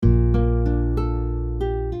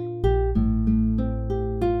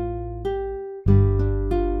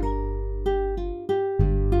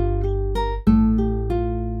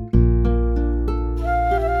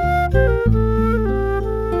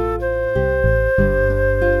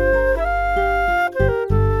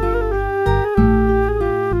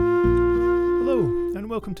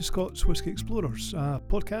welcome to Scots Whisky Explorers, a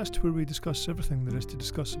podcast where we discuss everything there is to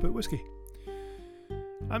discuss about whisky.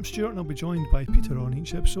 I'm Stuart and I'll be joined by Peter on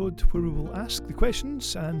each episode, where we will ask the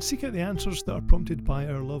questions and seek out the answers that are prompted by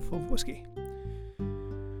our love of whisky.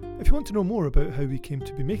 If you want to know more about how we came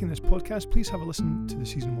to be making this podcast, please have a listen to the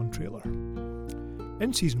Season 1 trailer.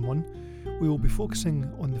 In Season 1, we will be focusing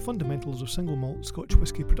on the fundamentals of single malt Scotch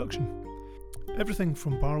whisky production. Everything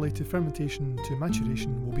from barley to fermentation to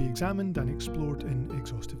maturation will be examined and explored in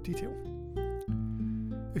exhaustive detail.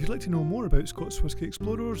 If you'd like to know more about Scots Whisky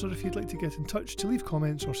Explorers, or if you'd like to get in touch to leave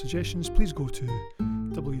comments or suggestions, please go to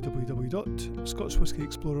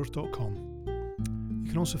www.scotswhiskyexplorers.com. You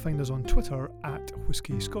can also find us on Twitter at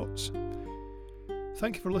Whisky Scots.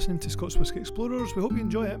 Thank you for listening to Scots Whisky Explorers. We hope you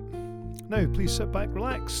enjoy it. Now, please sit back,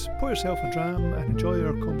 relax, pour yourself a dram, and enjoy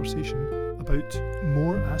our conversation about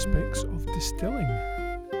more aspects of distilling.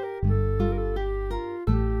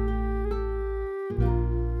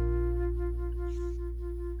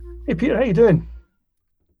 Hey Peter, how you doing?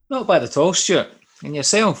 Not bad at all, Stuart. And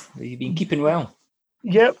yourself? Have you been keeping well?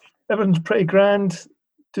 Yep, everything's pretty grand.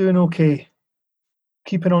 Doing okay.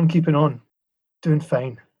 Keeping on. Doing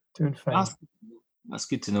fine. That's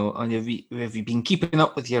good to know. And have you been keeping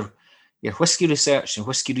up with your whisky research and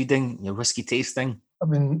whisky reading, your whisky tasting? I've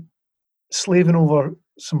been slaving over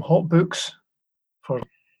some hot books for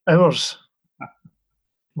hours.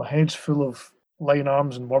 My head's full of line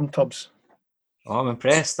arms and worm tubs. Oh, I'm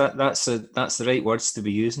impressed. That's the right words to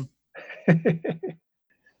be using. I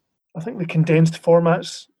think the condensed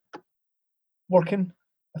format's working.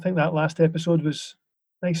 I think that last episode was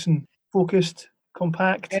nice and focused,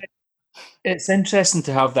 compact. It's interesting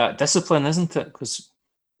to have that discipline, isn't it? Because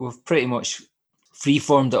we've pretty much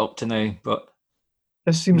free-formed it up to now, but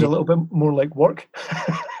this seems a little bit more like work.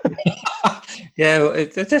 Yeah,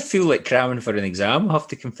 it did feel like cramming for an exam, I have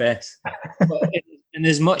to confess. But in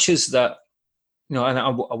as much as that, and I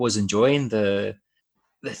was enjoying the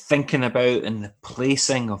thinking about and the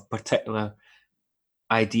placing of particular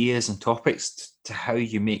ideas and topics to how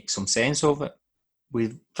you make some sense of it.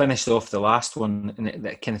 We finished off the last one, and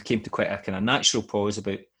it kind of came to quite a kind of natural pause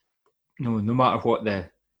about, no matter what the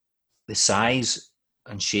size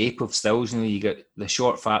and shape of stills, you get the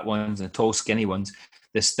short fat ones and the tall skinny ones,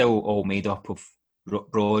 they're still all made up of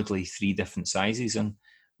broadly three different sizes, and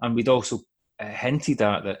we'd also hinted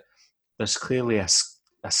at that there's clearly a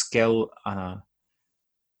skill and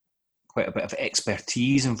quite a bit of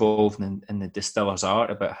expertise involved in the distiller's art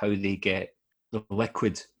about how they get the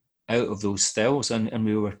liquid out of those stills, and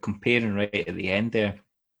we were comparing right at the end there,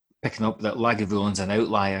 picking up that Lagavulin an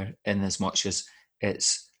outlier in as much as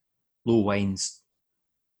its low wines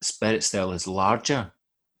spirit still is larger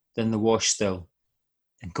than the wash still,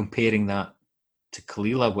 and comparing that to Caol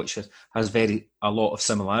Ila, which has a lot of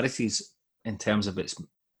similarities in terms of its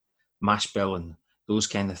mash bill and those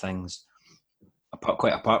kind of things,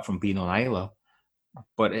 quite apart from being on Islay,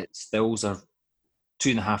 but its stills are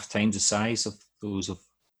 2.5 times the size of those of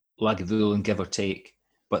Lagavulin, give or take.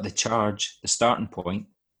 But the starting point,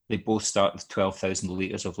 they both start with 12,000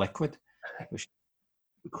 litres of liquid, which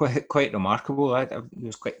quite remarkable. I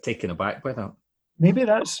was quite taken aback by that. Maybe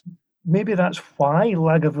that's why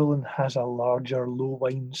Lagavulin has a larger low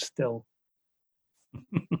wine still.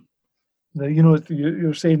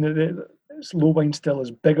 You're saying that its low wine still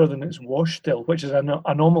is bigger than its wash still, which is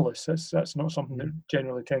anomalous. That's not something that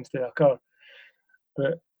generally tends to occur.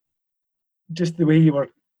 But just the way you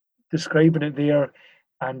were describing it there,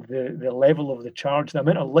 and the level of the charge, the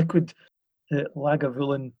amount of liquid that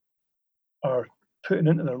Lagavulin are putting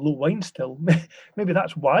into their low wine still, maybe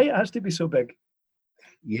that's why it has to be so big.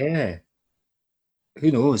 Yeah,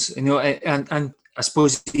 who knows? And I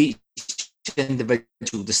suppose each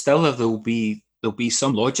individual distiller, there'll be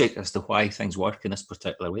some logic as to why things work in this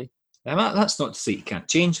particular way. And that's not to say you can't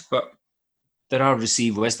change, but there are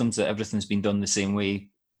received wisdoms that everything's been done the same way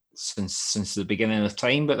since the beginning of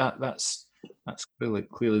time. But that's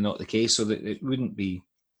clearly not the case. So that it wouldn't be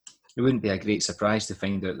a great surprise to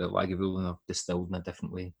find out that Lagavulin are distilled in a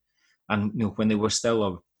different way. And when they were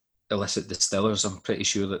still illicit distillers, I'm pretty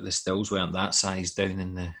sure that the stills weren't that size down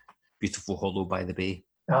in the beautiful hollow by the bay.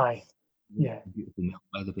 Aye, yeah, beautiful milk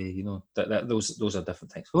by the bay. Those are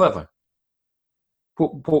different things. However,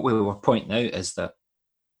 what we were pointing out is that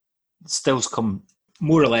stills come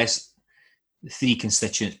more or less the three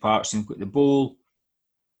constituent parts. You've got the bowl,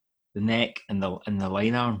 the neck, and the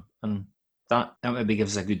line arm, and that maybe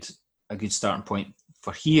gives a good starting point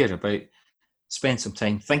for here about spend some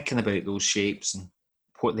time thinking about those shapes and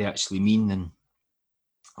what they actually mean and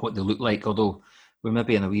what they look like. Although we're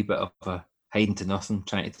maybe in a wee bit of a hiding to nothing,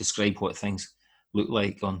 trying to describe what things look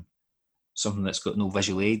like on something that's got no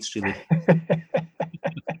visual aids, really.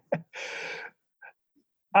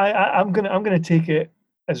 I'm gonna take it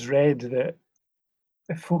as read that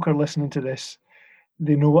if folk are listening to this,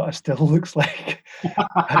 they know what a still looks like,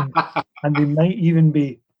 and they might even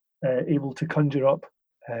be able to conjure up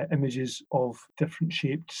images of different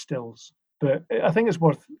shaped stills. But I think it's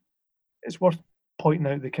worth pointing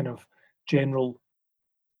out the kind of general.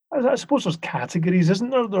 I suppose there's categories, isn't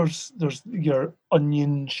there? There's your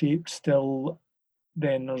onion shaped still.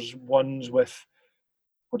 Then there's ones with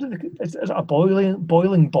what do they? Is it a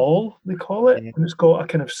boiling ball? They call it, Yeah. and it's got a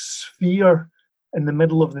kind of sphere in the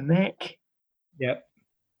middle of the neck. Yep.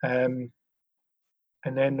 And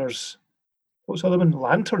then there's what's the other one?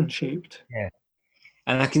 Lantern shaped. Yeah.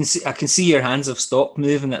 And I can see your hands have stopped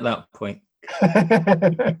moving at that point.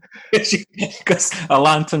 Because a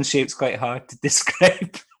lantern shape's quite hard to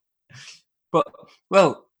describe. But,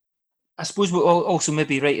 well, I suppose we'll also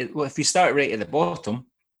maybe if you start right at the bottom,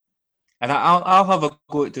 and I'll have a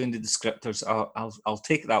go at doing the descriptors. I'll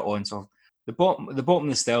take that on. So the bottom of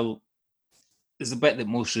the still is the bit that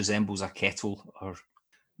most resembles a kettle or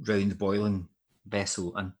round boiling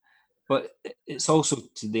vessel, but it's also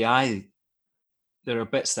to the eye. There are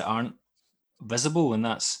bits that aren't visible, and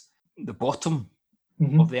that's the bottom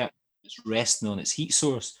of the act. It's resting on its heat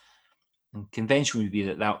source, and convention would be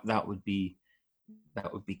that would be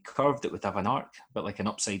curved. It would have an arc, but like an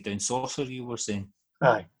upside down saucer, you were saying.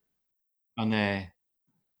 Aye. And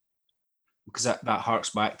because that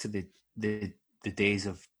harks back to the days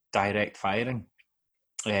of direct firing,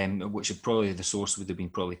 which would probably the source would have been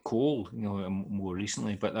probably coal, more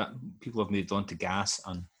recently. But that people have moved on to gas,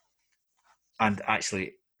 and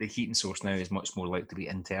actually the heating source now is much more likely to be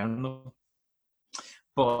internal.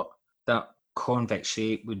 But that convex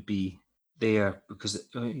shape would be there because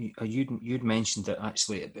you'd mentioned that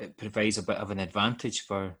actually it provides a bit of an advantage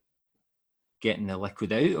for getting the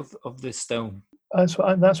liquid out of the still. That's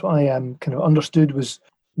what I kind of understood was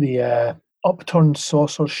the upturned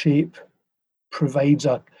saucer shape provides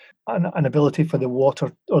an ability for the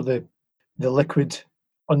water or the liquid,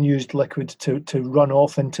 unused liquid, to run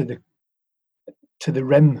off into the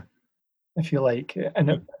rim, if you like, and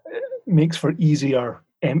it makes for easier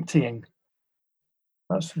emptying.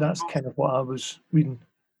 That's kind of what I was reading.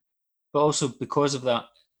 But also because of that,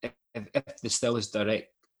 if the still is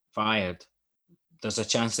direct fired, there's a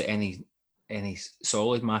chance that any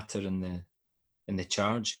solid matter in the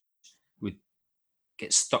charge would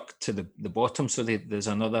get stuck to the bottom. So there's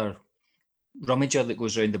another rummager that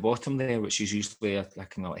goes around the bottom there, which is usually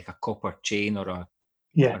like a copper chain or a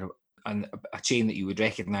chain that you would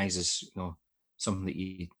recognise as something that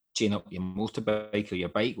you chain up your motorbike or your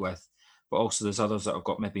bike with. But also there's others that have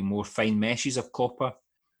got maybe more fine meshes of copper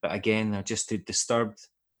that again are just disturbed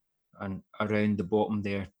and around the bottom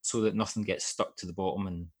there, so that nothing gets stuck to the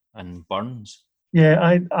bottom and burns.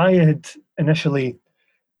 Yeah, I had initially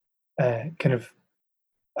kind of,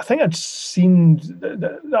 I think I'd seen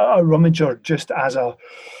a rummager just as a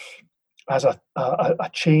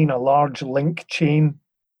chain, a large link chain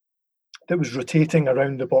that was rotating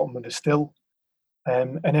around the bottom of the still,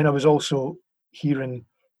 and then I was also hearing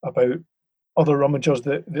about other rummagers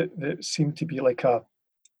that seemed to be like a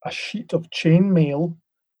sheet of chainmail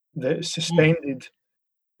that is suspended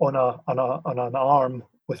on an arm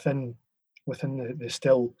within the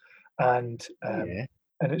still, and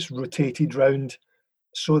it's rotated round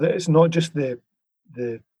so that it's not just the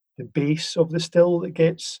base of the still that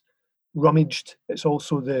gets rummaged. It's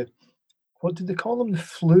also the, what did they call them? The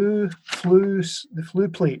flue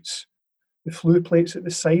plates. The flue plates at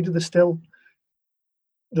the side of the still.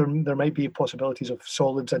 There might be possibilities of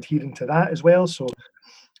solids adhering to that as well. So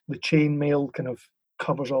the chainmail kind of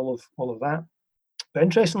covers all of that. But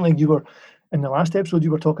interestingly, you were in the last episode you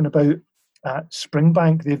were talking about at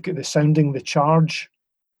Springbank. They've got the sounding the charge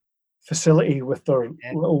facility with their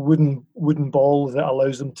little wooden ball that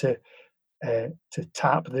allows them to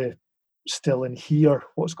tap the still and hear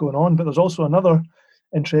what's going on. But there's also another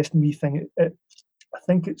interesting wee thing. I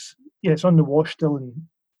think it's on the wash still in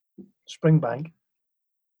Springbank.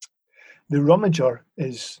 The rummager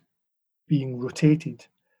is being rotated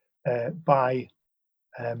by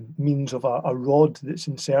means of a rod that's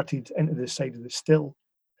inserted into the side of the still,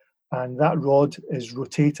 and that rod is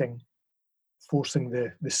rotating, forcing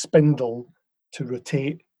the spindle to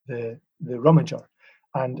rotate the rummager.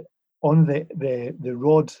 And on the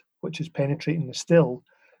rod which is penetrating the still,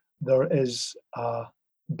 there is a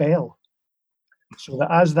bell, so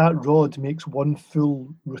that as that rod makes one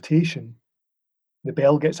full rotation, the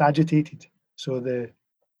bell gets agitated, so the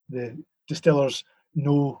distillers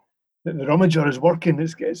know that the rummager is working.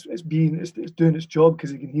 It's doing its job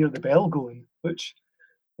because you can hear the bell going, which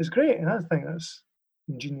is great. And I think that's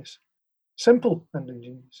ingenious, simple and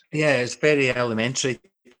ingenious. Yeah, it's very elementary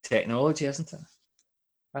technology, isn't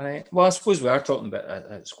it? Well, I suppose we are talking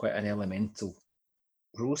about it's quite an elemental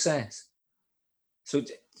process. So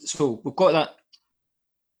we've got that.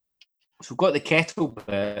 So we've got the kettle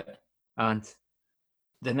bit, and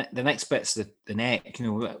the next bit's the neck.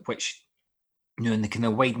 Which in the kind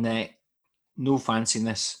of wide neck, no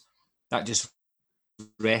fanciness. That just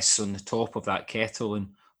rests on the top of that kettle and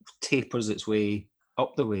tapers its way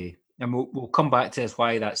up the way. And we'll come back to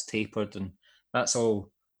why that's tapered, and that's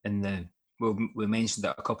all in the. We mentioned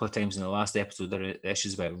that a couple of times in the last episode. There are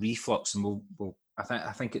issues about reflux, and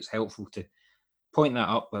I think it's helpful to point that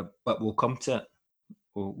up, but we'll come to it.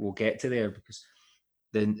 We'll get to there, because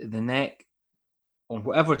the neck on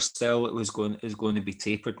whatever style it is going to be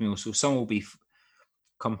tapered. So some will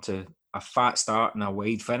come to a fat start and a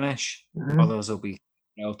wide finish. Mm-hmm. Others will be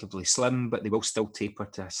relatively slim, but they will still taper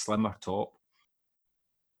to a slimmer top.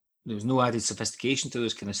 There's no added sophistication to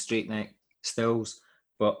those kind of straight neck stills,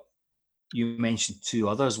 but you mentioned two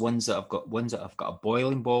others. Ones that have got a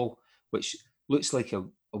boiling ball, which looks like a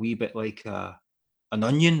wee bit like an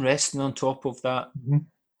onion resting on top of that,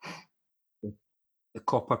 the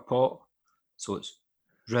copper pot. So it's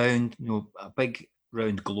round, a big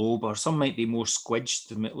round globe, or some might be more squidged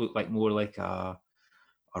to look like more like a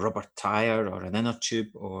rubber tire or an inner tube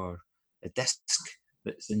or a disc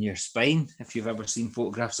that's in your spine, if you've ever seen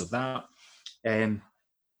photographs of that.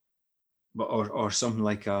 But or something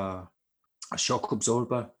like a shock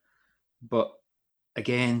absorber. But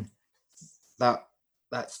again,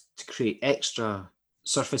 that's to create extra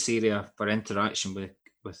surface area for interaction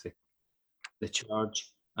with the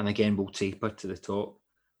charge, and again we'll taper to the top.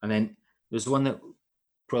 And then there's one that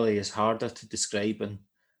probably is harder to describe, and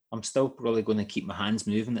I'm still probably going to keep my hands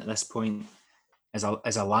moving at this point, as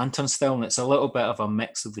a lantern still, and it's a little bit of a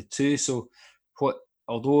mix of the two. So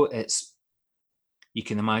although you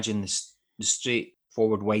can imagine the straight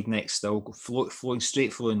forward wide neck still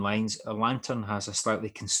flowing lines, a lantern has a slightly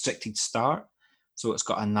constricted start, so it's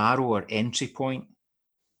got a narrower entry point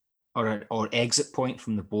or exit point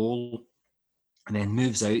from the bowl, and then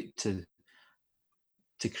moves out to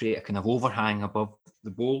create a kind of overhang above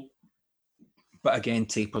the bowl, but again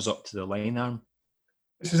tapers up to the line arm.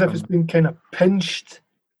 It's as if it's been kind of pinched.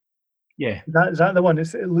 Yeah. Is that the one?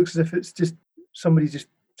 It looks as if it's just somebody just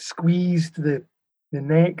squeezed the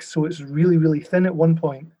neck, so it's really, really thin at one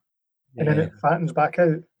point, and then it fattens back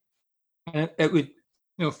out. It would,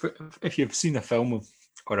 if you've seen a film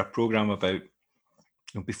or a program about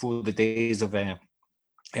before the days of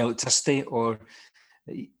electricity, or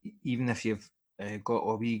even if you've got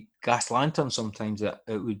a wee gas lantern, sometimes it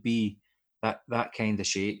would be that kind of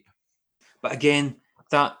shape. But again,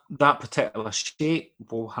 that particular shape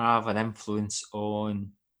will have an influence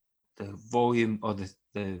on the volume or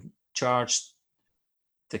the charge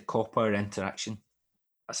to copper interaction.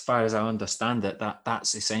 As far as I understand it,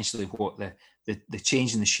 that's essentially what the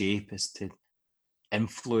change in the shape is to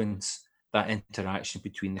influence that interaction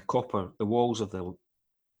between the copper, the walls of the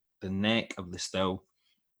neck of the still,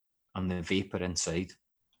 and the vapor inside.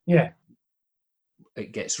 Yeah.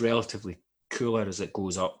 It gets relatively cooler as it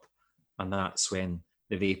goes up, and that's when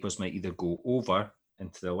the vapors might either go over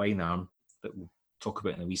into the line arm that we'll talk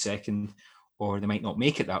about in a wee second, or they might not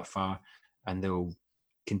make it that far, and they'll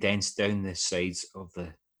condense down the sides of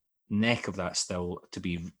the neck of that still to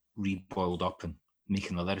be reboiled up and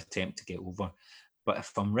make another attempt to get over. But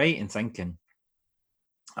if I'm right in thinking,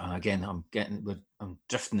 again, I'm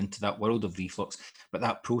drifting into that world of reflux, but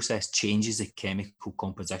that process changes the chemical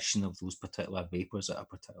composition of those particular vapors at a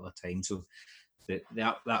particular time. So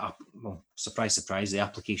surprise, surprise, the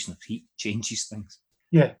application of heat changes things.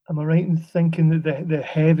 Yeah, am I right in thinking that the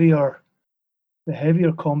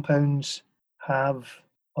heavier compounds have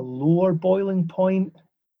a lower boiling point?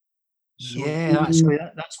 So that's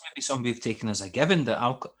maybe something we've taken as a given,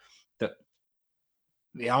 that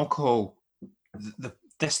the alcohol, the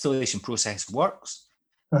distillation process works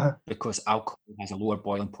because alcohol has a lower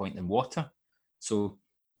boiling point than water. So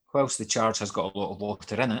whilst the charge has got a lot of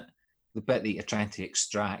water in it, the bit that you're trying to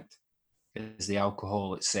extract is the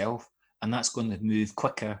alcohol itself, and that's going to move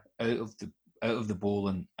quicker out of the bowl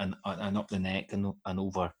and up the neck and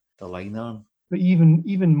over the line arm. But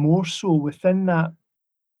even more so, within that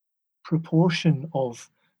proportion of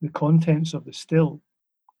the contents of the still,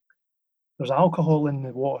 there's alcohol in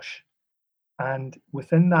the wash, and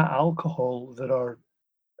within that alcohol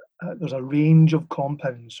there's a range of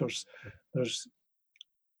compounds. There's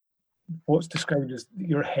what's described as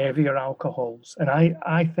your heavier alcohols. And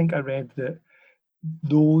I think I read that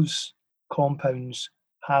those compounds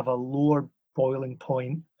have a lower boiling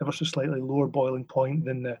point, ever so slightly lower boiling point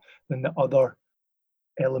than the other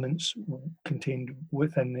elements contained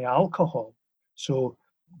within the alcohol. So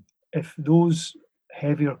if those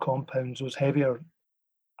heavier compounds, those heavier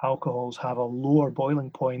alcohols have a lower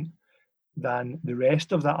boiling point than the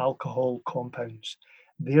rest of the alcohol compounds,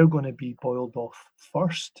 they're going to be boiled off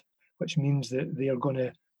first, which means that they're going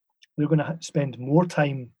to spend more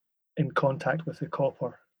time in contact with the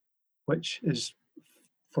copper, which is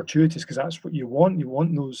fortuitous because that's what you want. You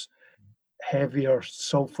want those heavier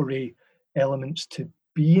sulfury elements to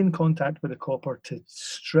be in contact with the copper to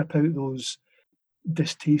strip out those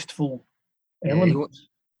distasteful elements.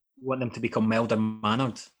 You want them to become mild and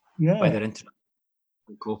mannered Yeah. by their interaction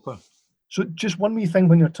with copper. So just one wee thing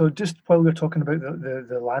when you're just while we're talking about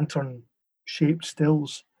the lantern shaped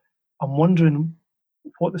stills, I'm wondering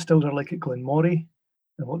what the stills are like at Glenmory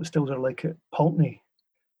and what the stills are like at Pulteney.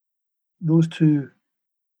 Those two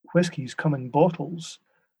whiskies come in bottles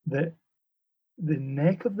that the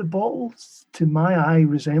neck of the bottle, to my eye,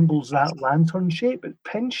 resembles that lantern shape. It's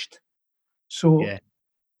pinched. So Yeah.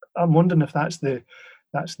 I'm wondering if that's the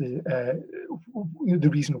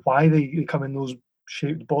reason why they come in those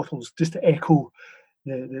shaped bottles, just to echo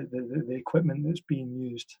the equipment that's being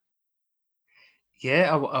used.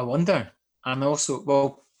 Yeah, I wonder. And also,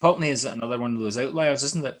 well, Pulteney is another one of those outliers,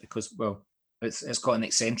 isn't it? Because, well, it's got an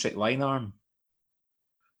eccentric line arm.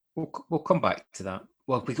 We'll come back to that.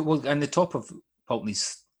 Well, and the top of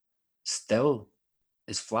Pulteney's still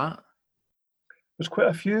is flat. There's quite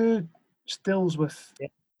a few stills with. Yeah.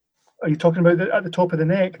 Are you talking about at the top of the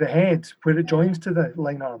neck, the head, where it joins to the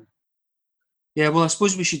line arm? Yeah, well, I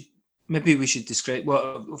suppose we should describe.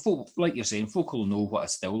 Well, like you're saying, folk will know what a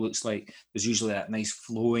still looks like. There's usually that nice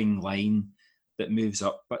flowing line that moves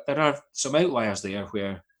up, but there are some outliers there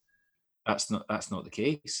where that's not the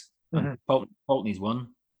case. Mm-hmm. And Pulteney's one.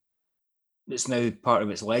 It's now part of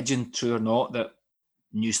its legend, true or not, that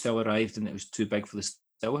new still arrived and it was too big for the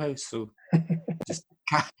still house, so he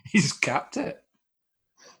just capped it.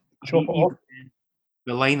 Chop it off.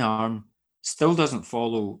 The line arm still doesn't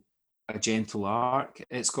follow a gentle arc.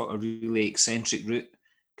 It's got a really eccentric route,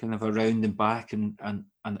 kind of around and back and out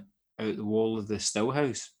the wall of the still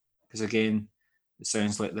house. Because again, it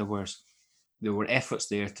sounds like there were efforts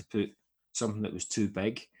there to put something that was too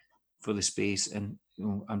big for the space, and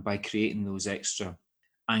and by creating those extra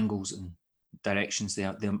angles and directions, they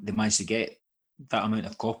managed to get that amount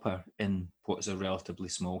of copper in what is a relatively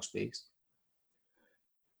small space.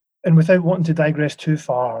 And without wanting to digress too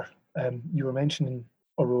far, you were mentioning,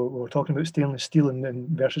 or we were talking about stainless steel and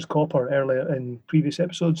versus copper earlier in previous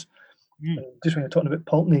episodes. Just when you're talking about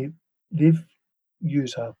Pulteney, they've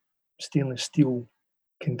used a stainless steel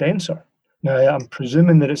condenser. Now, I'm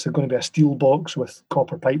presuming that it's going to be a steel box with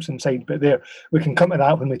copper pipes inside, but we can come to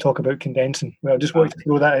that when we talk about condensing. Well, I just wanted to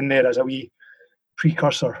throw that in there as a wee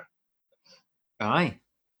precursor. Aye.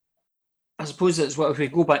 I suppose that's what, if we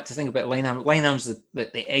go back to think about line arm's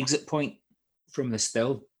the exit point from the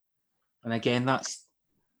still. And again, that's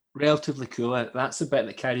relatively cool. That's the bit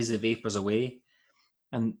that carries the vapours away.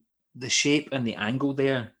 And the shape and the angle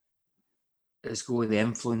there is going to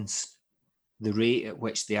influence the rate at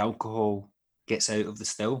which the alcohol gets out of the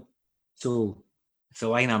still. So if the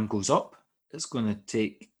line arm goes up, it's going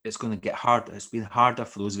to get harder. It's been harder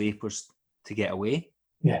for those vapours to get away.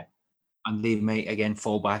 Yeah. And they might again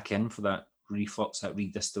fall back in for that reflux, that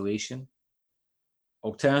redistillation.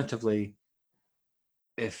 Alternatively,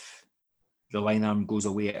 if the line arm goes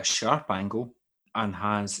away at a sharp angle and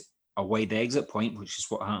has a wide exit point, which is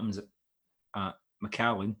what happens at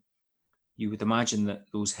Macallan, you would imagine that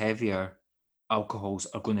those heavier alcohols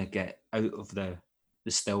are going to get out of the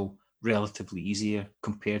still relatively easier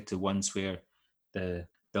compared to ones where the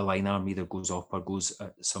line arm either goes up or goes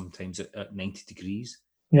sometimes at 90 degrees.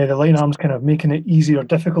 Yeah, the line arm's kind of making it easy or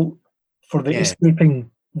difficult for the escaping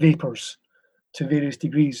vapours to various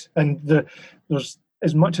degrees. And there's,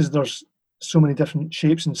 as much as there's so many different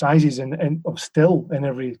shapes and sizes of still in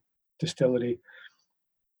every distillery,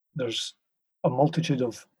 there's a multitude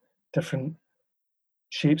of different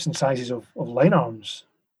shapes and sizes of line arms.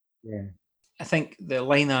 Yeah, I think the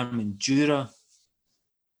line arm in Jura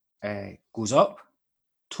goes up.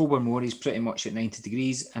 Tobermory is pretty much at 90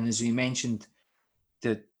 degrees, and as we mentioned,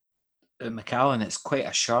 the Macallan, it's quite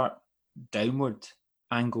a sharp downward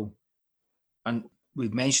angle. And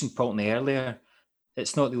we've mentioned Pulteney earlier.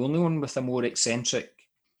 It's not the only one with a more eccentric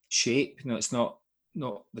shape. It's not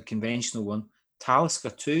the conventional one. Talisker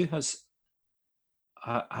too has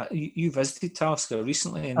You visited Talisker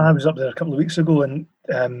recently, I and was up there a couple of weeks ago, and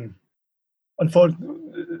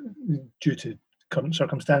unfortunately, due to current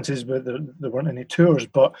circumstances, but there weren't any tours,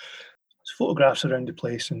 but there's photographs around the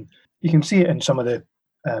place, and you can see it in some of the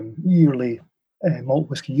yearly malt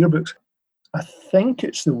whisky yearbooks. I think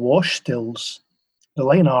it's the wash stills. The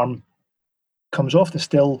line arm comes off the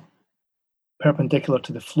still perpendicular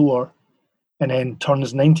to the floor, and then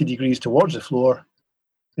turns 90 degrees towards the floor,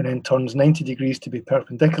 and then turns 90 degrees to be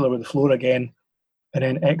perpendicular with the floor again, and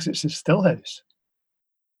then exits the still house.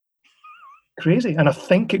 Crazy. And I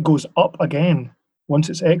think it goes up again once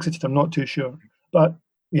it's exited. I'm not too sure. But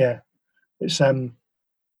yeah, it's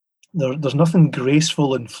there's nothing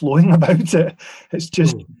graceful and flowing about it. It's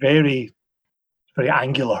just very, very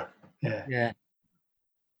angular. Yeah. yeah,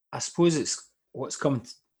 I suppose it's what's come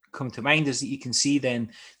to mind is that you can see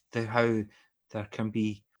then how there can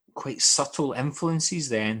be quite subtle influences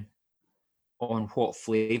then on what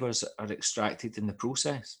flavours are extracted in the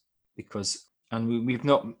process, because we're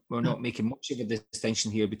not making much of a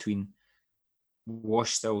distinction here between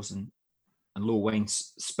wash stills and low wine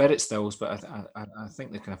spirit stills, but I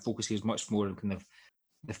think the kind of focus here is much more on kind of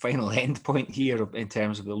the final end point here in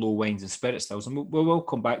terms of the low wines and spirit stills, and we'll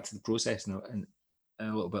come back to the process in a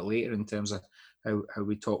little bit later in terms of how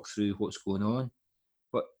we talk through what's going on.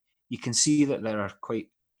 But you can see that there are quite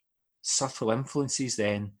subtle influences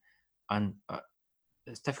then, and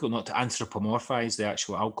it's difficult not to anthropomorphize the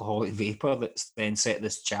actual alcoholic vapor that's then set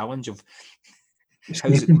this challenge of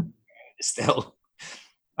how's it still.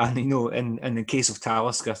 And in the case of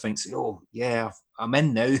Talisker, thinks, oh yeah, I'm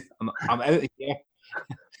in now, I'm out of here,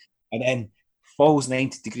 and then falls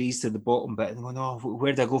 90 degrees to the bottom bit, and going, oh,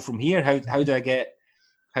 where do I go from here? How do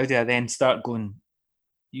I then start going?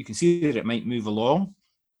 You can see that it might move along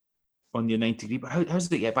on your 90 degree, but how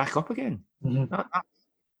does it get back up again? Mm-hmm.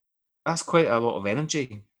 That's quite a lot of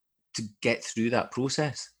energy to get through that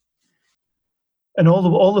process. And all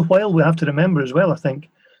the while, we have to remember as well, I think,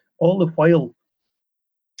 all the while,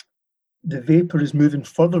 the vapor is moving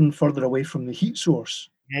further and further away from the heat source.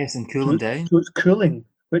 Yes, and cooling down. So it's cooling,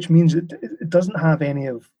 which means it doesn't have any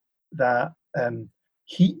of that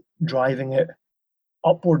heat driving it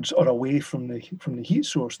upwards or away from the heat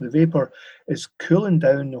source. The vapor is cooling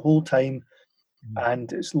down the whole time,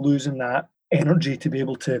 and it's losing that energy to be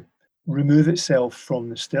able to remove itself from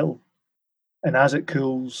the still. And as it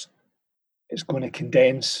cools, it's going to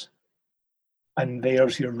condense, and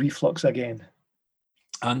there's your reflux again.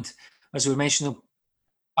 And as we mentioned,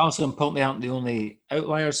 Talisker and Pulteney aren't the only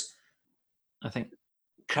outliers. I think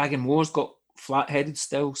Cragganmore's got flat-headed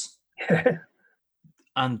stills.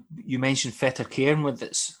 And you mentioned Fetter Cairn with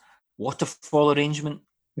its waterfall arrangement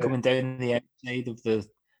coming down the outside of the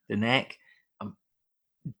neck.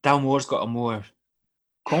 Dalmore's got a more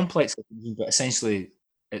complex, but essentially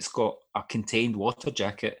it's got a contained water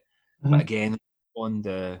jacket, but again on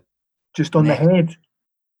the the head.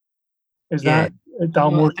 Is that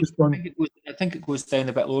Dalmore's just on? I think it goes down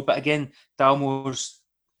a bit lower, but again, Dalmore's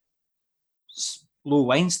low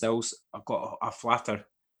wine stills have got a flatter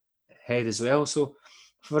head as well. So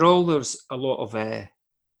for all, there's a lot of there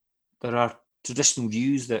are traditional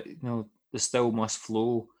views that the still must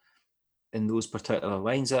flow in those particular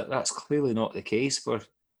lines. That's clearly not the case for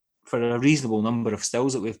a reasonable number of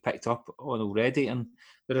stills that we've picked up on already, and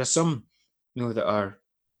there are some that are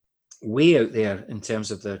way out there in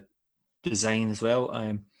terms of their design as well,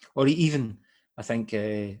 or even I think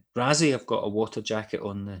Razzie have got a water jacket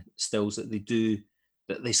on the stills that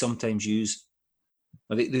they sometimes use.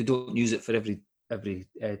 They don't use it for every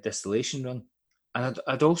distillation run. And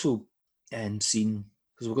I'd also seen,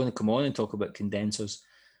 because we're going to come on and talk about condensers,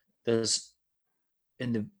 there's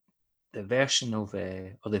in the version of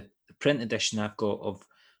or the print edition I've got of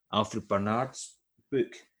Alfred Barnard's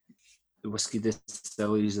book, The Whisky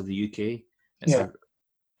Distilleries of the UK. It's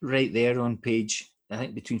right there on page, I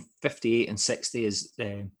think between 58 and 60 is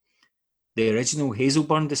the original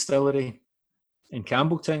Hazelburn distillery in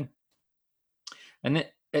Campbelltown. And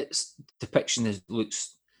its depiction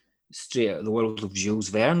looks straight out of the world of Jules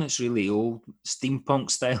Verne. It's really old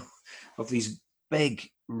steampunk style of these big,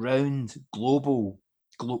 round,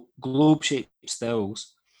 globe-shaped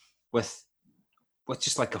stills with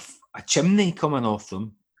just like a chimney coming off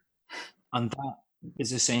them. And that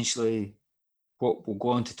is essentially what we'll go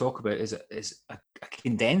on to talk about is a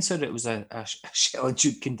condenser. It was a shell and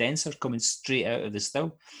tube condenser coming straight out of the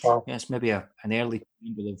still. Wow. Yeah, it's maybe an early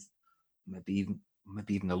example of maybe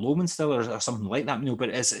even a Lowman still or something like that. But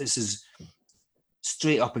it's as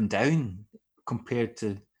straight up and down compared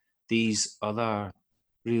to these other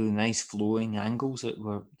really nice flowing angles that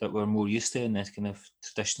we're more used to in this kind of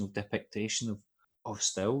traditional depiction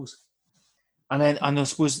stills. And I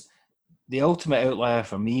suppose the ultimate outlier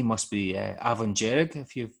for me must be Avon Jerrig,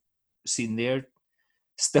 if you've seen their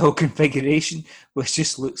still configuration, which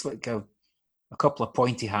just looks like a couple of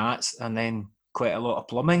pointy hats and then quite a lot of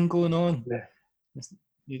plumbing going on. Yeah.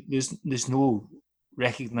 There's no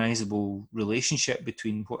recognisable relationship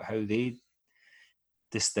between how they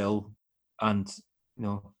distill and, you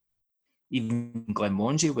know, even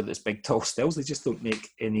Glenmorangie with its big tall stills. They just don't make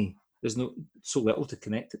any. There's so little to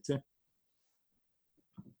connect it to.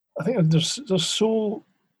 I think there's so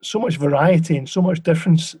much variety and so much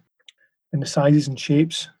difference in the sizes and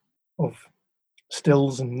shapes of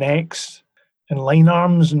stills and necks and line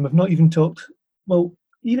arms, and we've not even talked. Well,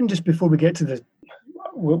 even just before we get to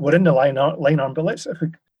we're in the line arm, but let's, if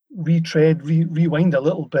we rewind a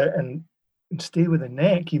little bit and stay with the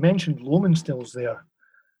neck. You mentioned Lomond stills there,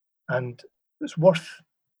 and it's worth,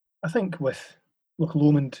 I think, with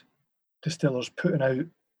Lomond distillers putting out,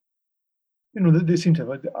 you know, they seem to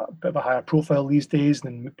have a bit of a higher profile these days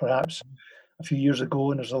than perhaps a few years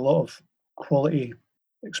ago, and there's a lot of quality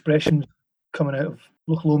expression coming out of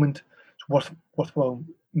Loch Lomond. It's worthwhile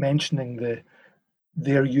mentioning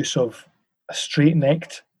their use of a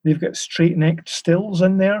straight-necked. They've got straight-necked stills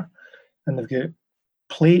in there, and they've got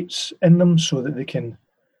plates in them so that they can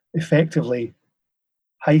effectively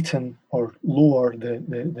heighten or lower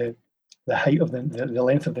the height of the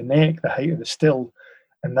length of the neck, the height of the still,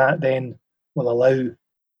 and that then will allow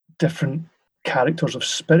different characters of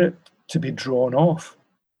spirit to be drawn off.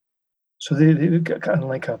 So they've got kind of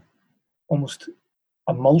like almost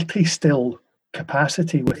a multi-still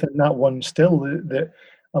capacity within that one still that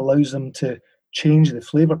allows them to change the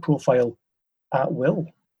flavour profile at will.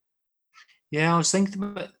 Yeah, I was thinking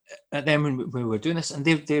about them when we were doing this, and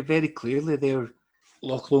they're very clearly,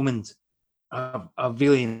 Loch Lomond have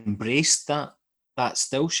really embraced that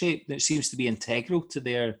still shape. That seems to be integral to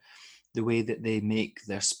the way that they make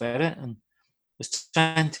their spirit. And I was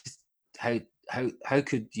trying to how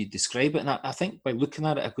could you describe it? And I think by looking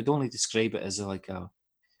at it, I could only describe it as like a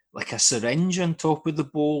syringe on top of the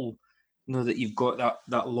bowl. You know, that you've got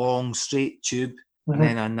that long straight tube and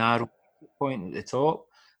then a narrow point at the top.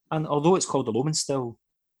 And although it's called a Lomond still,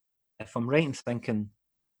 if I'm right in thinking,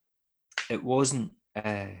 it wasn't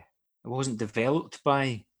developed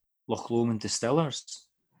by Loch Lomond distillers.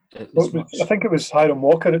 I think it was Hiram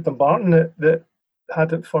Walker at Dumbarton that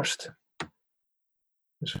had it first,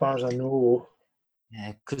 as far as I know.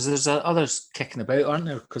 Yeah, because there's others kicking about, aren't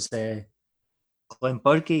there? Because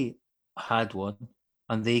Glenburgie had one,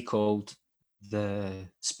 and they called the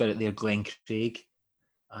spirit there Glencraig,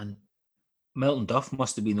 and Milton Duff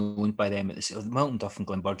must have been owned by them. Milton Duff and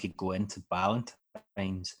Glenburgie go into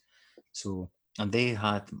Ballantynes, and they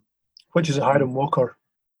had, which is a Hiram Walker.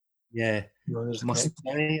 Yeah,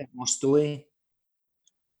 Mostoy.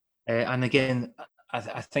 And again,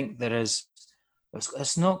 I think there is.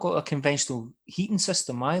 It's not got a conventional heating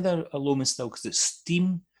system either, a Lomond still, because it's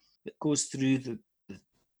steam that goes through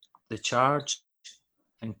the charge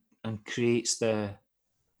and creates the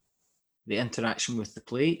interaction with the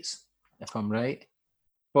plates, if I'm right.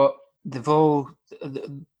 But they've all,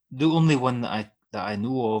 the only one that I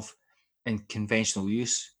know of in conventional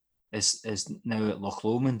use is now at Loch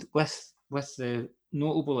Lomond, with the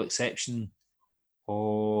notable exception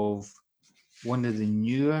of one of the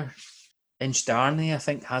newer. Inchdarney, I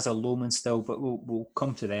think, has a Lomond still, but we'll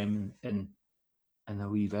come to them in a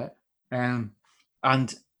wee bit. And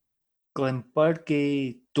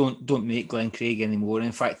Glenburgie don't make Glencraig anymore.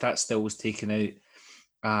 In fact, that still was taken out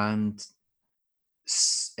and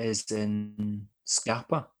is in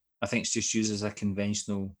Scapa. I think it's just used as a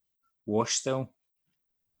conventional wash still.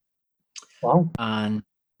 Wow. And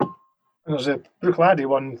there's a Bruichladdich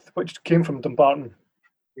one which came from Dumbarton.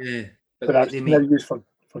 Yeah, but that's now used for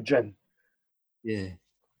gin. Yeah,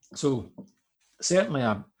 so certainly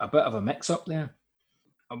a bit of a mix-up there.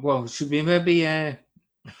 Well, should we maybe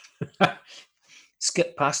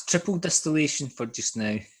skip past triple distillation for just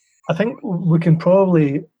now? I think we can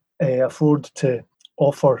probably afford to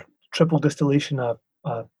offer triple distillation an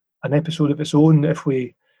episode of its own if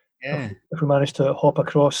we manage to hop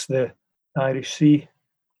across the Irish Sea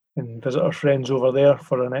and visit our friends over there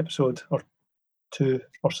for an episode or 2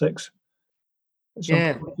 or 6.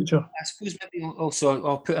 Yeah, I suppose maybe also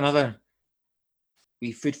I'll put another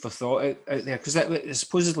wee food for thought out there, because that is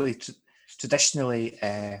supposedly traditionally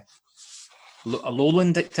a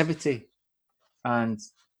lowland activity, and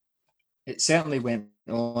it certainly went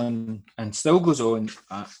on and still goes on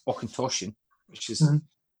at Auchentoshan, which is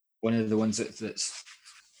one of the ones that's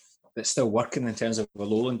still working in terms of a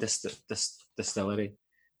lowland distillery.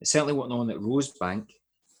 It certainly went on at Rosebank,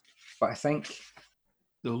 but I think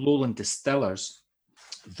lowland distillers,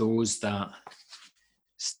 those that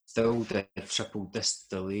still did triple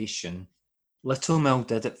distillation, Little Mill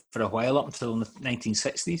did it for a while up until the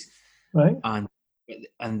 1960s, right?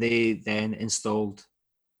 And they then installed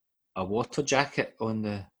a water jacket on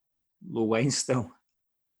the low wine still.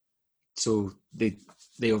 So they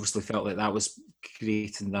obviously felt like that was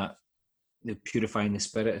creating that, purifying the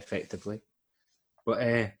spirit effectively.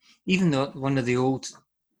 But even though one of the old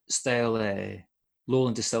style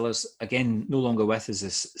lowland distillers, again, no longer with us,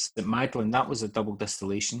 is St Magdalen, that was a double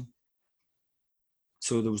distillation.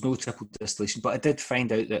 So there was no triple distillation. But I did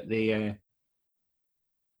find out that they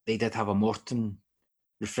did have a Morton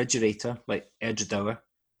refrigerator, like Erdrich,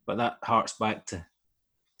 but that harks back to,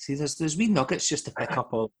 see, there's wee nuggets just to pick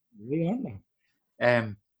up all the way, aren't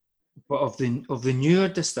there? But of the newer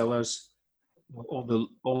distillers, all the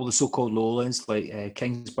so-called lowlands like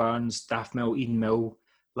Kingsbarns, Daft Mill, Eden Mill,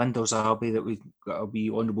 Lindors Abbey that we got a wee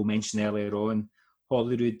honourable mention earlier on,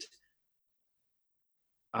 Holyrood,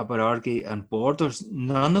 Aberargie and Borders,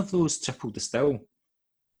 none of those triple distill.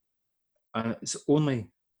 And it's only,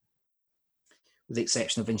 with the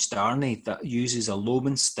exception of Inchdarney, that uses a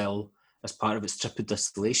Lowman still as part of its triple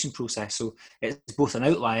distillation process. So it's both an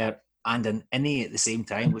outlier and an innie at the same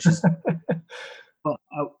time, which is...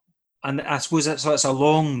 and I suppose it's a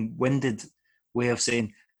long-winded way of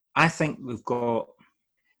saying, I think we've got...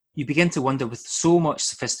 You begin to wonder, with so much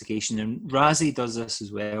sophistication, and Razi does this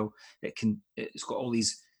as well, it's got all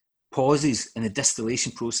these pauses in the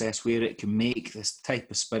distillation process where it can make this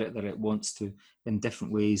type of spirit that it wants to in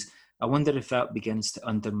different ways. I wonder if that begins to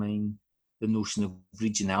undermine the notion of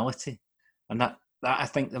regionality, and that I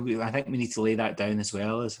think we need to lay that down as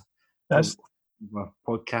well as our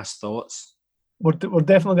podcast thoughts. We're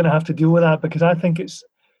definitely going to have to deal with that, because I think it's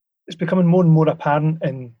becoming more and more apparent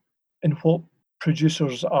in what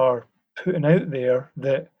producers are putting out there,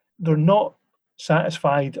 that they're not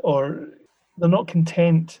satisfied, or they're not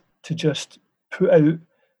content to just put out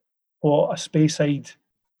what a Speyside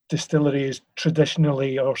distillery is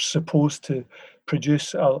traditionally or supposed to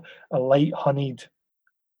produce, a light honeyed,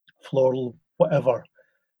 floral, whatever.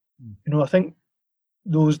 I think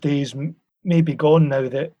those days may be gone now,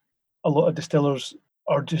 that a lot of distillers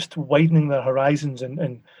are just widening their horizons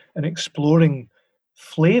and exploring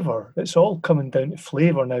flavour. It's all coming down to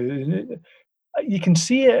flavour now. You can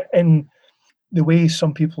see it in the way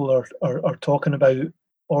some people are talking about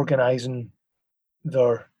organising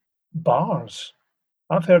their bars.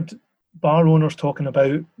 I've heard bar owners talking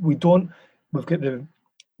about, we've got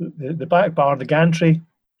the back bar, the gantry,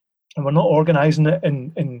 and we're not organising it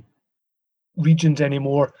in regions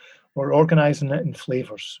anymore. We're organising it in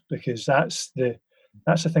flavours, because that's the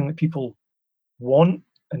thing that people want,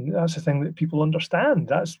 and that's the thing that people understand.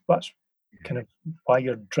 That's kind of why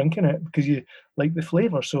you're drinking it, because you like the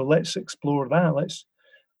flavour. So let's explore that.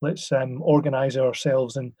 Let's organise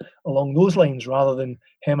ourselves along those lines, rather than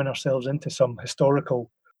hemming ourselves into some historical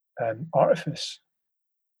artifice.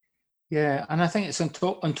 Yeah, and I think it's on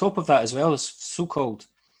top of that as well, as so-called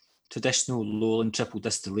traditional lowland triple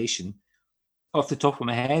distillation. Off the top of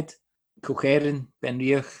my head, Kilkerran,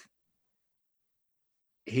 Benriach,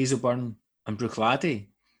 Hazelburn and Bruichladdich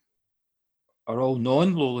are all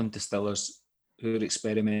non-lowland distillers who are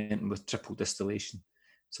experimenting with triple distillation.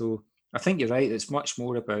 So I think you're right. It's much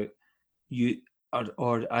more about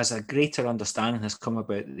or as a greater understanding has come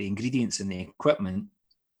about the ingredients and the equipment,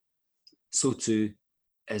 so too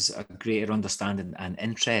is a greater understanding and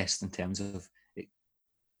interest in terms of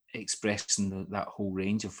expressing that whole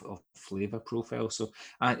range of flavour profile. So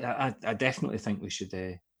I definitely think we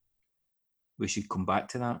should come back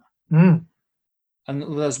to that. Mm.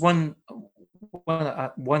 And there's one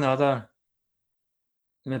other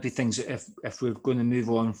maybe things, if we're going to move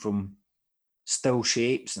on from still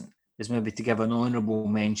shapes, is maybe to give an honourable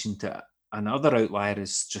mention to another outlier,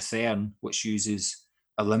 is Strathearn, which uses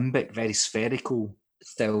alembic, very spherical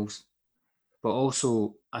stills. But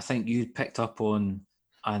also, I think you picked up on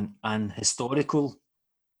an historical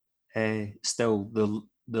still, the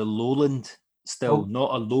lowland still,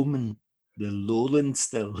 not a Lowman, the lowland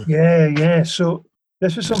still. Yeah. So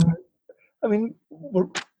this is something. I mean,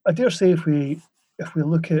 I dare say, if we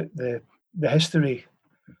look at the history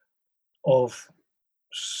of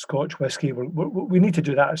Scotch whisky, we need to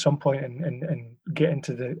do that at some point and get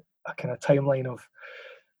into a kind of timeline of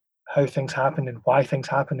how things happened and why things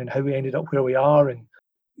happened and how we ended up where we are, and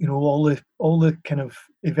all the kind of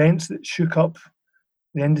events that shook up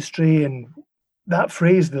the industry. And that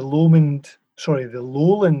phrase, the lowland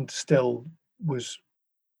still, was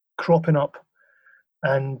cropping up,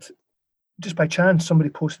 and just by chance somebody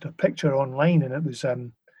posted a picture online, and it was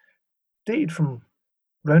dated from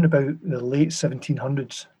round about the late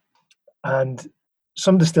 1700s, and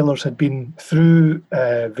some distillers had been through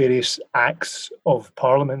various acts of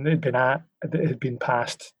Parliament that had been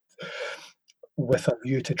passed with a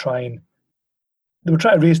view to they were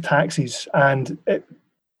trying to raise taxes, and it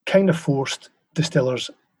kind of forced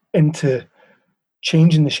distillers into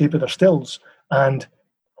changing the shape of their stills. And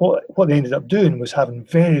what they ended up doing was having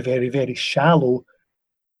very, very, very shallow,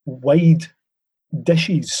 wide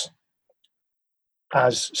dishes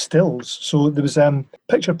as stills. So there was a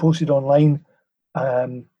picture posted online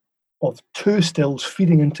of two stills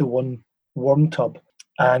feeding into one worm tub,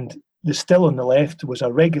 and the still on the left was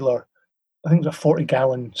a regular, I think it was a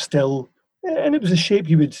 40-gallon still, and it was a shape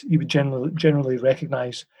you would generally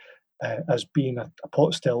recognise as being a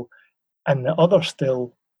pot still, and the other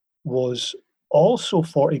still was also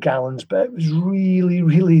 40 gallons, but it was really,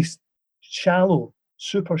 really shallow,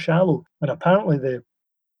 super shallow, and apparently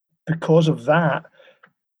because of that,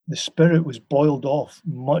 the spirit was boiled off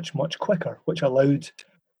much, much quicker, which allowed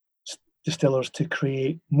distillers to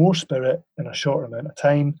create more spirit in a shorter amount of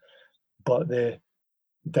time. But the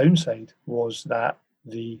downside was that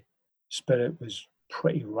the spirit was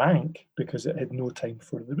pretty rank because it had no time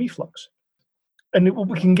for the reflux. And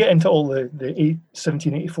we can get into all the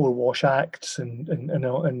 1784 Wash Acts and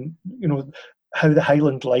you know how the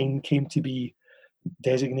Highland Line came to be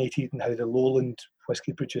designated and how the Lowland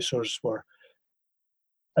whisky producers were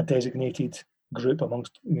a designated group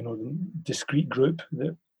amongst, discrete group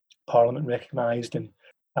that Parliament recognised, and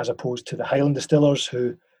as opposed to the Highland distillers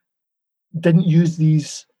who didn't use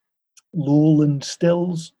these lowland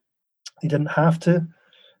stills. They didn't have to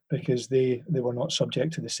because they were not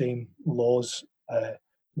subject to the same laws.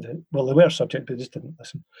 They were subject, but they just didn't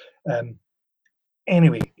listen.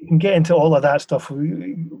 Anyway, you can get into all of that stuff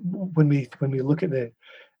when we look at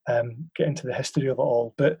get into the history of it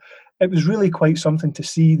all. But it was really quite something to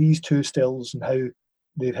see these two stills and how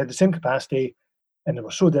they had the same capacity, and they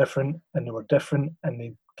were so different, and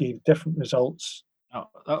they gave different results. Oh,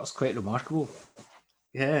 that was quite remarkable.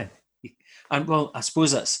 Yeah, and well, I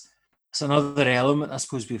suppose that's another element. I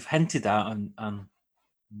suppose we've hinted at, and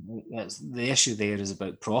that's the issue. There is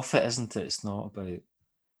about profit, isn't it? It's not about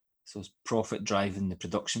it's profit driving the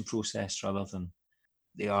production process rather than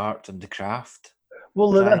the art and the craft.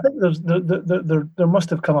 Well, I think there must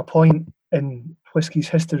have come a point in whiskey's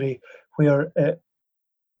history where it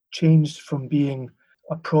changed from being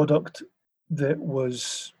a product that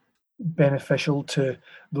was beneficial to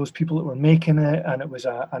those people that were making it, and it was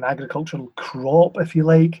an agricultural crop, if you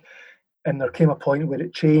like, and there came a point where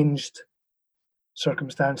it changed.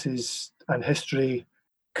 Circumstances and history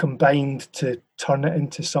combined to turn it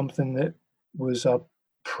into something that was a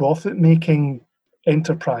profit-making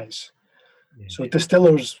enterprise. Yeah. So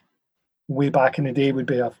distillers way back in the day would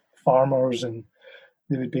be farmers, and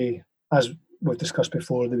they would be, as we've discussed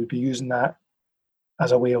before, they would be using that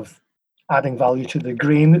as a way of adding value to the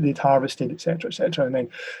grain that they'd harvested, etc., etc. And then,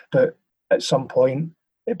 but at some point,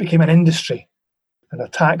 it became an industry and a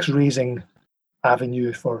tax-raising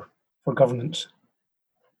avenue for governments.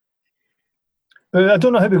 But I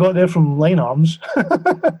don't know how we got there from line arms.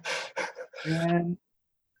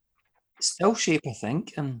 Still shape, I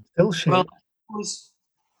think, and still shape. Well, I suppose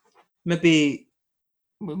maybe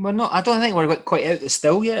we're not. I don't think we're quite out the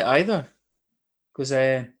still yet either, because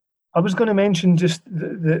I was going to mention just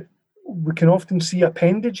that we can often see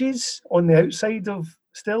appendages on the outside of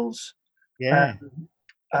stills. Yeah.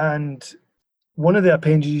 And one of the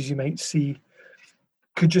appendages you might see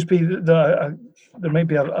could just be there might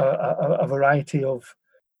be a variety of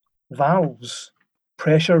valves,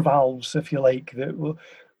 pressure valves, if you like, that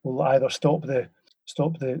will either stop the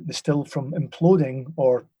still from imploding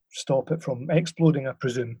or stop it from exploding, I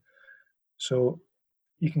presume. So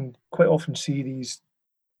you can quite often see these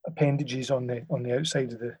appendages on the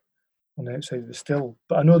outside of the still.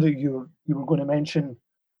 But I know that you were going to mention.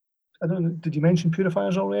 I don't know. Did you mention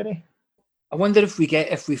purifiers already? I wonder if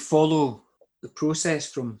we follow the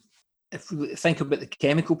process if we think about the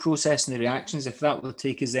chemical process and the reactions, if that will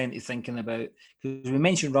take us then to thinking about, because we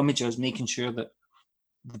mentioned rummagers, making sure that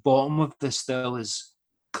the bottom of the still is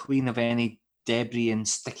clean of any debris and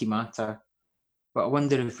sticky matter. But I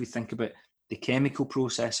wonder if we think about the chemical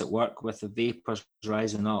process at work with the vapours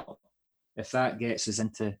rising up, if that gets us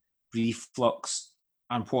into reflux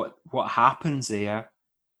and what happens there.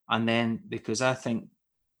 And then, because I think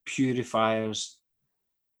purifiers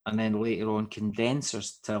and then later on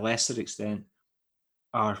condensers to a lesser extent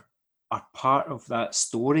are part of that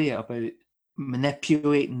story about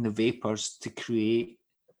manipulating the vapours to create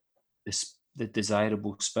the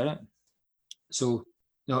desirable spirit. So,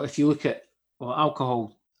 if you look at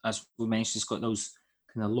alcohol, as we mentioned, it's got those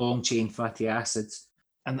kind of long chain fatty acids,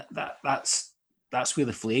 and that's where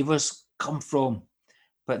the flavours come from.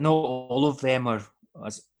 But not all of them are,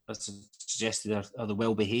 as suggested, are the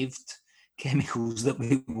well behaved chemicals that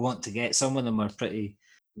we want to get. Some of them are pretty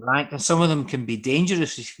rank, and some of them can be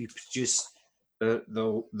dangerous if you produce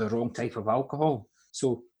the wrong type of alcohol.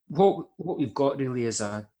 So what we've got really is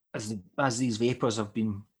as these vapors have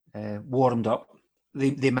been warmed up,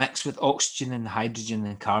 they mix with oxygen and hydrogen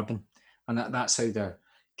and carbon, and that's how their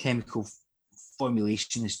chemical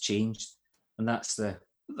formulation is changed, and it's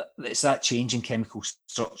that change in chemical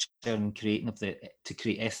structure and creating to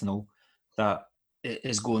create ethanol that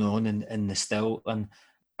is going on in the still. And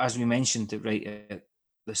as we mentioned right at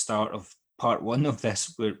the start of part one of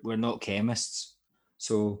this, we're not chemists,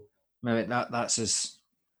 so maybe that's as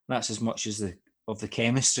much as the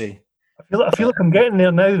chemistry. I feel like I'm getting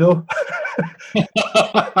there now, though.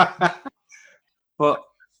 But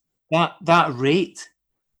that rate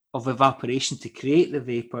of evaporation to create the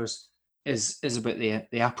vapors is about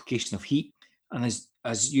the application of heat. And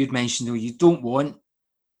as you'd mentioned, though, you don't want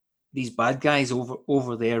these bad guys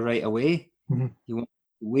over there right away. Mm-hmm. You want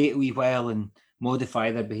to wait a wee while and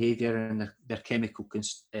modify their behaviour and their chemical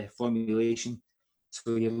formulation.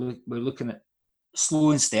 So we're looking at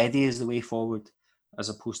slow and steady as the way forward, as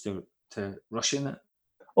opposed to rushing it.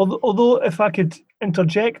 Although, if I could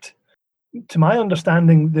interject, to my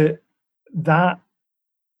understanding, that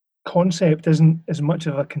concept isn't as much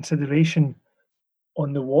of a consideration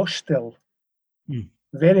on the wash still.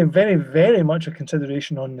 Very, very, very much a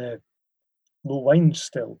consideration on the low wine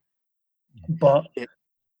still. But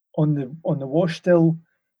on the wash still,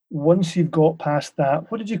 once you've got past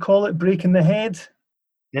that, what did you call it? Breaking the head?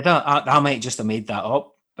 Yeah, I might just have made that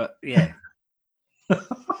up, but yeah.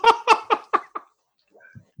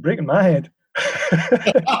 Breaking my head.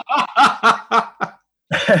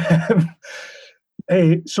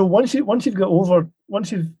 Hey, so once you've got over, once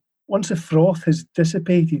the froth has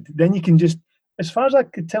dissipated, then you can just, as far as I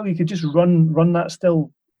could tell, you could just run that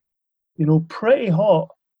still, pretty hot,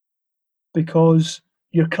 because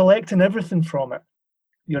you're collecting everything from it.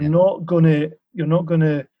 You're not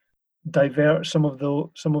gonna divert some of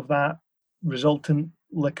that resultant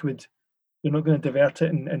liquid. You're not going to divert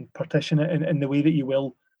it and partition it in the way that you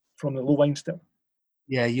will from the low wine still.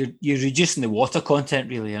 Yeah, you're reducing the water content,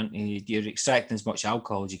 really, aren't you? You're extracting as much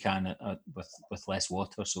alcohol as you can with less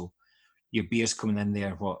water. So your beer's coming in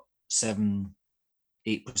there, 7-8%,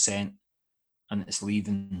 and it's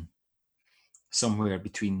leaving somewhere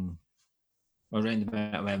between around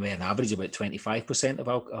about an average about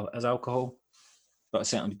 25% as alcohol, but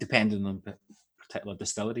certainly depending on particular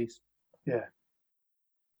distilleries. Yeah.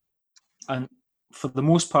 And for the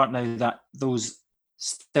most part now, that those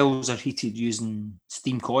stills are heated using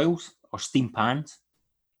steam coils or steam pans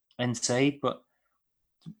inside. But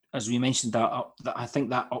as we mentioned, that I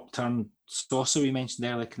think that upturned saucer we mentioned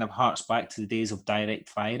earlier kind of harks back to the days of direct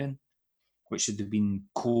firing, which should have been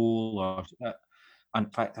coal or. In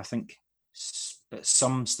fact, I think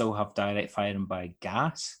some still have direct firing by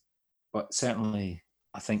gas, but certainly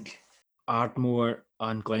I think Ardmore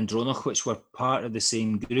and Glendronach, which were part of the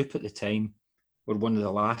same group at the time, were one of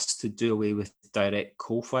the last to do away with direct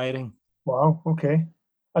coal firing. Wow, okay.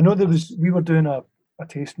 I know we were doing a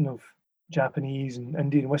tasting of Japanese and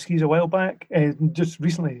Indian whiskies a while back, just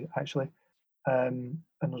recently actually, and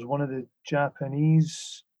there's one of the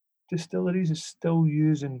Japanese distilleries is still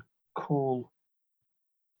using coal.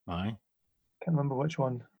 Aye. Can't remember which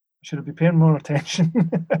one. Should I be paying more attention?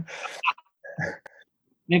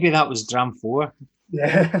 Maybe that was Dram 4.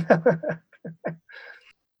 Yeah.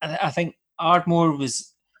 I think Ardmore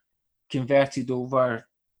was converted over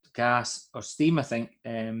gas or steam, I think,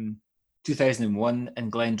 2001,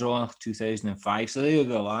 and Glendronach 2005. So they were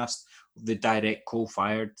the last of the direct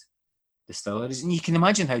coal-fired distilleries. And you can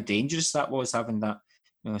imagine how dangerous that was, having that,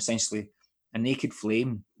 essentially a naked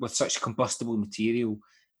flame with such combustible material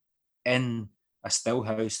in a still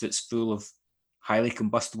house that's full of highly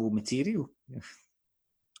combustible material.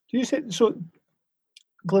 Do you say so?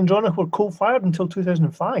 Glendronach were coal-fired until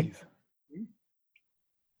 2005.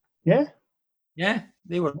 Yeah. Yeah,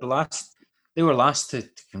 they were the last. They were last to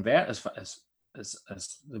convert as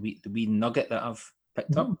the wee nugget that I've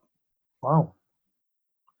picked up. Wow.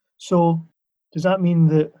 So does that mean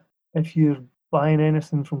that if you're buying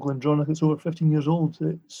anything from Glendronach that's over 15 years old,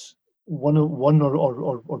 it's one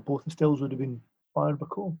or both the stills would have been fired by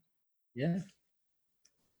coal? Yeah.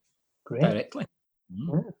 Great. Directly.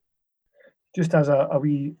 Yeah. Just as a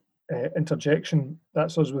wee interjection,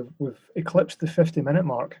 that's us. We've eclipsed the 50-minute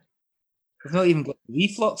mark. We've not even got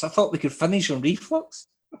reflux. I thought we could finish on reflux.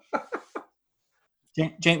 Do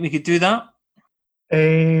you think we could do that?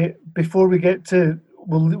 Before we get to,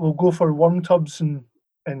 we'll go for worm tubs and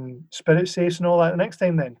spirit safes and all that next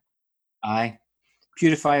time then. Aye.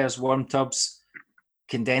 Purifiers, worm tubs,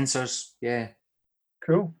 condensers, yeah.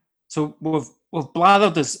 Cool. So we've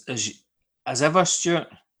blathered as ever, Stuart.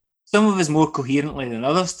 Some of us more coherently than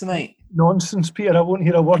others tonight. Nonsense, Peter. I won't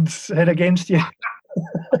hear a word said against you.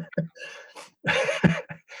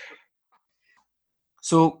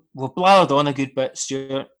 So we've blathered on a good bit,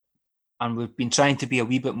 Stuart, and we've been trying to be a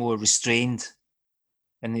wee bit more restrained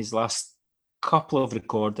in these last couple of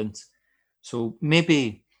recordings. So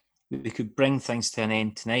maybe we could bring things to an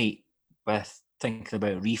end tonight with thinking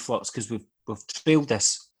about reflux, because we've trailed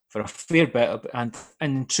this for a fair bit, and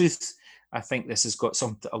in truth, I think this has got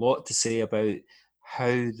a lot to say about how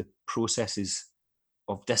the processes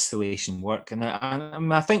of distillation work, and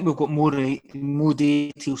I think we've got more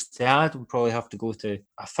details to add. We'll probably have to go to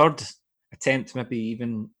a third attempt, maybe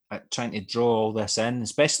even at trying to draw all this in,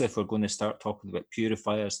 especially if we're going to start talking about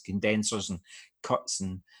purifiers, condensers, and cuts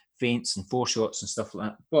and feints and foreshots and stuff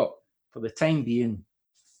like that. But for the time being,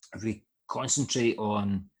 if we concentrate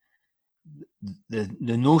on the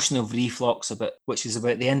notion of reflux, which is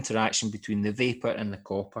about the interaction between the vapour and the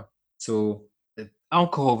copper. So the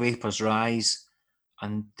alcohol vapours rise,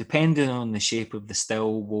 and depending on the shape of the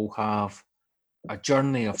still, we'll have a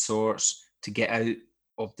journey of sorts to get out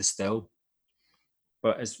of the still.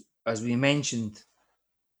 But as we mentioned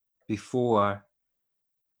before,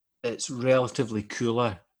 it's relatively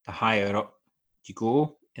cooler the higher up you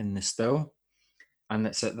go in the still. And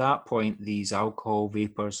it's at that point these alcohol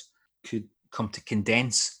vapours could come to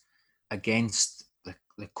condense against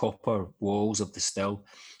the copper walls of the still.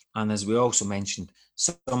 And as we also mentioned,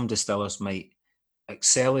 some distillers might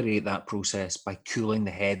accelerate that process by cooling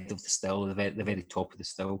the head of the still, the very top of the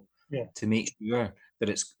still, to make sure that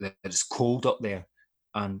it's cold up there,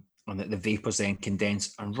 and that the vapours then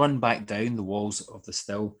condense and run back down the walls of the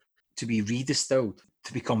still to be redistilled,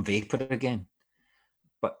 to become vapour again.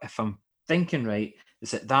 But if I'm thinking right,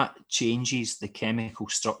 is that changes the chemical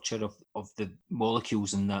structure of the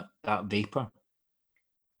molecules in that vapour.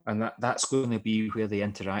 And that's going to be where they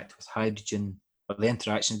interact with hydrogen, or the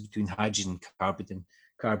interactions between hydrogen,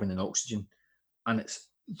 carbon and oxygen. And it's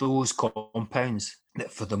those compounds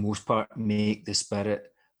that for the most part make the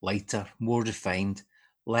spirit lighter, more refined,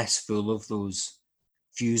 less full of those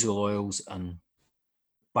fusel oils and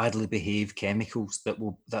badly behaved chemicals that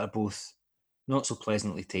are both not so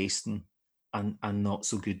pleasantly tasting and not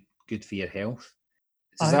so good for your health.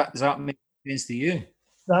 Does that make sense to you?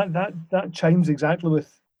 That chimes exactly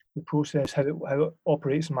with the process, how it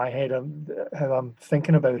operates in my head, and how I'm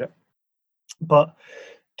thinking about it. But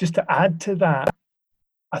just to add to that,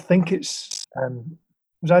 I think it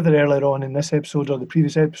was either earlier on in this episode or the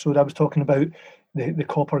previous episode, I was talking about the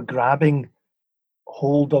copper grabbing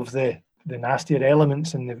hold of the nastier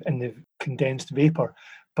elements in the condensed vapour.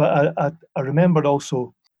 But I remembered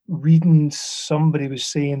also reading somebody was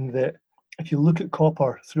saying that if you look at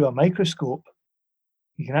copper through a microscope,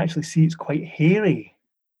 you can actually see it's quite hairy.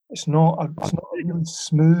 It's not a really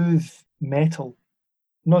smooth metal.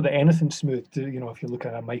 Not that anything's smooth, if you look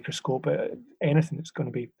at a microscope, anything it's going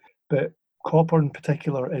to be. But copper in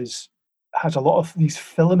particular has a lot of these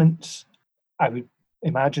filaments. I would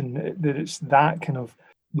imagine that it's that kind of,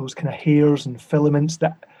 those kind of hairs and filaments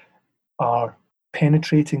that are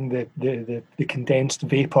penetrating the condensed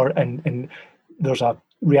vapour, and there's a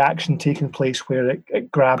reaction taking place where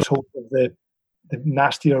it grabs hold of the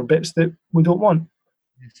nastier bits that we don't want.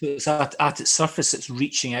 So it's at its surface, it's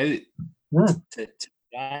reaching out to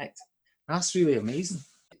react. That's really amazing.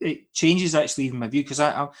 It changes actually even my view, because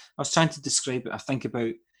I was trying to describe it. I think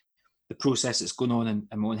about the process that's going on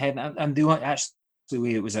in my own head, and the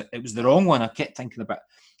way it was the wrong one. I kept thinking about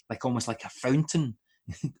almost like a fountain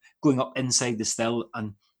going up inside the still,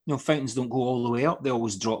 and fountains don't go all the way up; they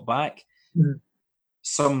always drop back. Mm-hmm.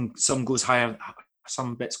 Some goes higher,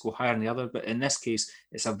 some bits go higher than the other, but in this case,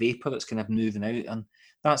 it's a vapour that's kind of moving out, and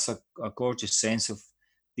that's a gorgeous sense of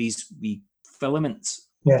these wee filaments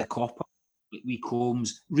of the copper, like wee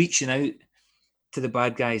combs reaching out to the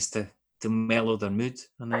bad guys to mellow their mood,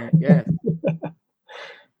 and yeah.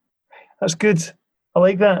 That's good. I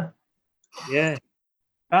like that. Yeah,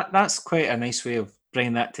 that's quite a nice way of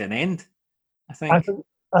bringing that to an end, I think.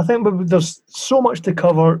 I think there's so much to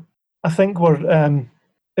cover. I think we're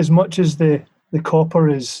as much as the copper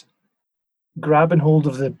is grabbing hold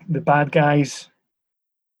of the bad guys,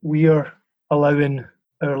 we are allowing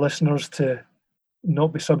our listeners to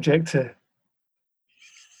not be subject to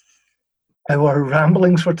our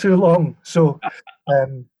ramblings for too long. So,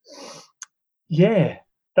 yeah,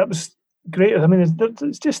 that was great. I mean,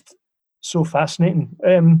 it's just so fascinating.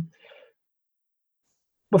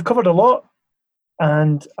 We've covered a lot,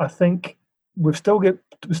 and I think we've still got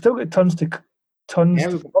tons to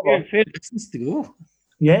We've got cover. fair distance to go.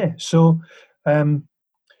 Yeah. So,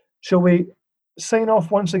 shall we sign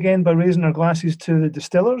off once again by raising our glasses to the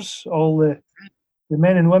distillers, all the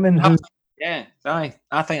men and women who. Yeah, I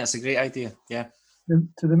think that's a great idea. Yeah.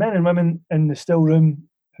 To the men and women in the still room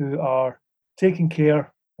who are taking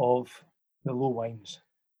care of the low wines.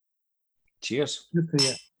 Cheers. Good for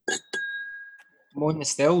you. More on the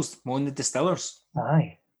stills, more on the distillers.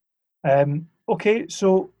 Aye. Okay,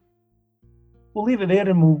 so we'll leave it there,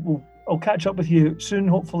 and I'll catch up with you soon,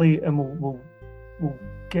 hopefully, and we'll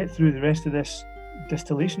get through the rest of this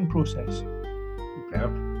distillation process.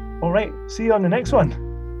 Superb. All right. See you on the next one.